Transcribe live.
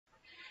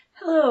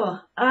Hello,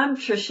 I'm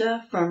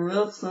Trisha from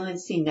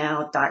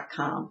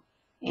realfluencynow.com,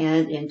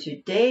 and in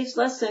today's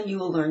lesson you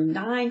will learn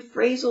 9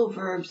 phrasal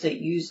verbs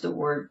that use the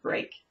word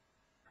break.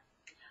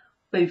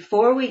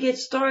 Before we get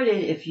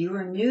started, if you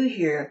are new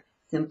here,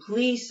 then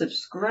please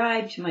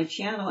subscribe to my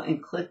channel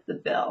and click the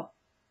bell.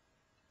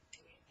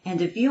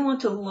 And if you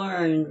want to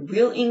learn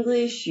real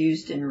English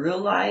used in real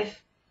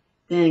life,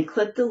 then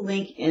click the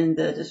link in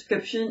the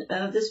description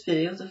of this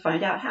video to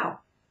find out how.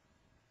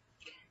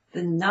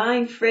 The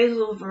 9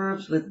 phrasal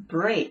verbs with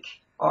break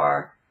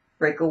are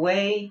break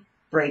away,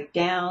 break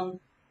down,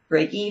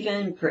 break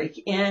even,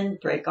 break in,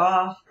 break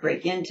off,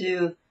 break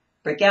into,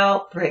 break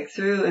out, break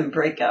through, and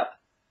break up.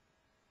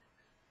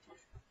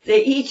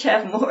 They each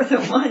have more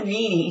than one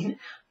meaning,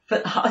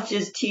 but I'll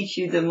just teach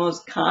you the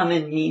most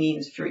common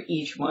meanings for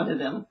each one of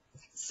them.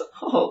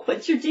 So,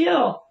 what's your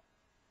deal?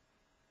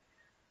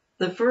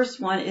 The first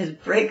one is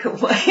break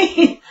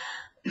away,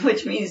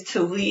 which means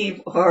to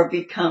leave or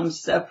become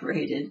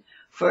separated.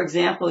 For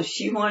example,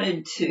 she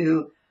wanted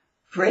to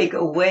break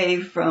away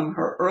from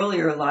her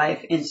earlier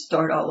life and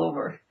start all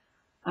over.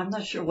 I'm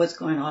not sure what's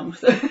going on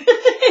with her.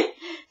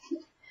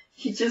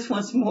 She just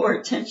wants more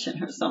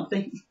attention or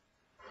something.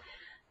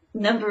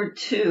 Number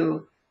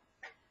two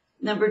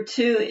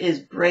is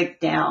break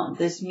down.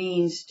 This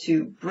means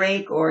to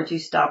break or to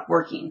stop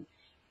working.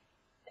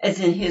 As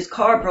in, his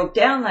car broke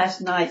down last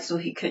night, so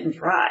he couldn't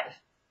drive.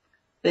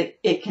 But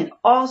it can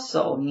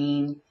also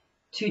mean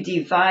to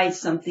divide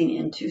something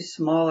into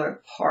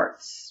smaller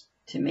parts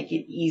to make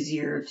it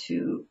easier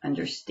to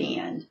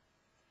understand.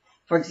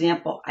 For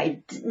example,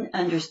 I didn't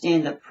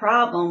understand the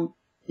problem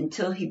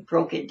until he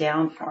broke it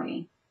down for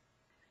me.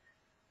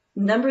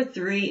 Number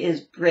 3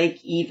 is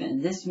break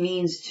even. This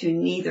means to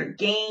neither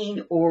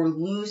gain or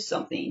lose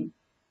something,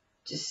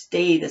 to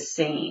stay the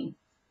same.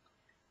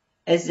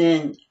 As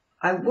in,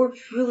 I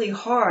worked really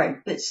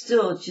hard, but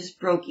still just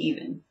broke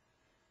even.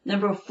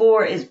 Number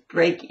 4 is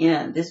break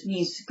in. This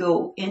means to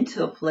go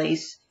into a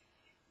place,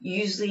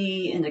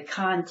 usually in the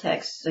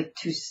context like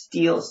to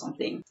steal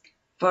something.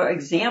 For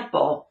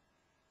example,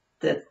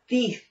 the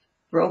thief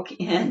broke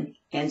in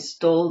and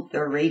stole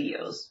their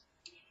radios.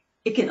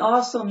 It can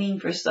also mean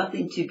for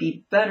something to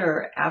be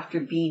better after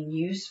being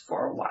used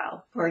for a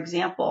while. For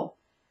example,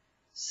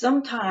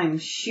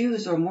 sometimes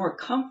shoes are more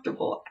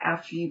comfortable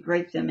after you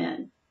break them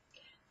in.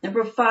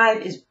 Number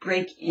 5 is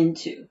break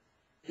into.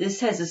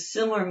 This has a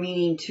similar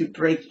meaning to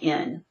break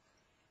in.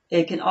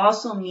 It can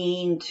also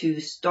mean to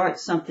start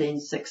something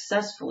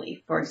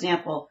successfully. For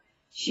example,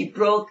 she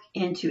broke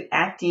into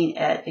acting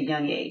at a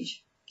young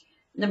age.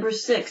 Number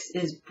 6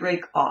 is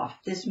break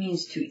off. This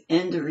means to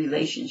end a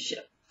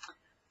relationship.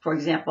 For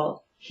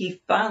example,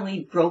 he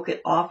finally broke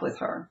it off with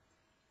her.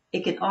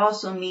 It can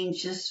also mean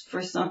just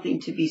for something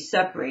to be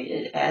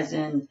separated, as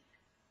in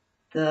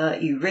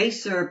the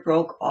eraser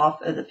broke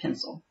off of the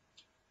pencil.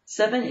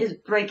 7 is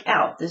break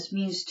out. This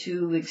means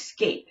to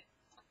escape,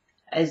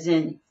 as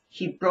in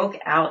he broke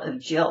out of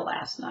jail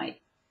last night.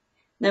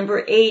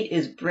 Number 8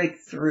 is break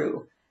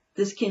through.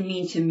 This can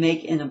mean to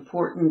make an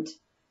important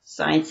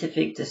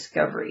scientific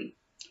discovery.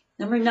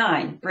 Number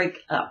 9,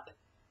 break up.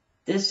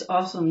 This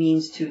also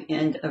means to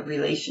end a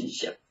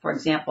relationship. For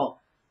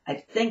example, I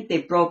think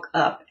they broke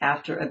up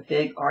after a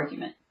big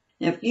argument.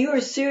 Now, if you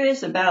are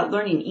serious about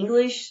learning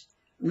English,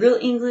 real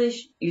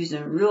English, used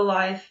in real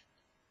life,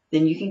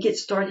 then you can get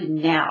started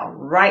now,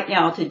 right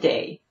now,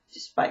 today,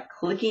 just by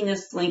clicking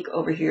this link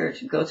over here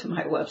to go to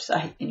my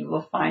website, and you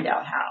will find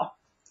out how.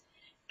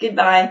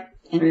 Goodbye,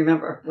 and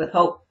remember, with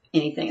hope,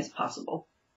 anything is possible.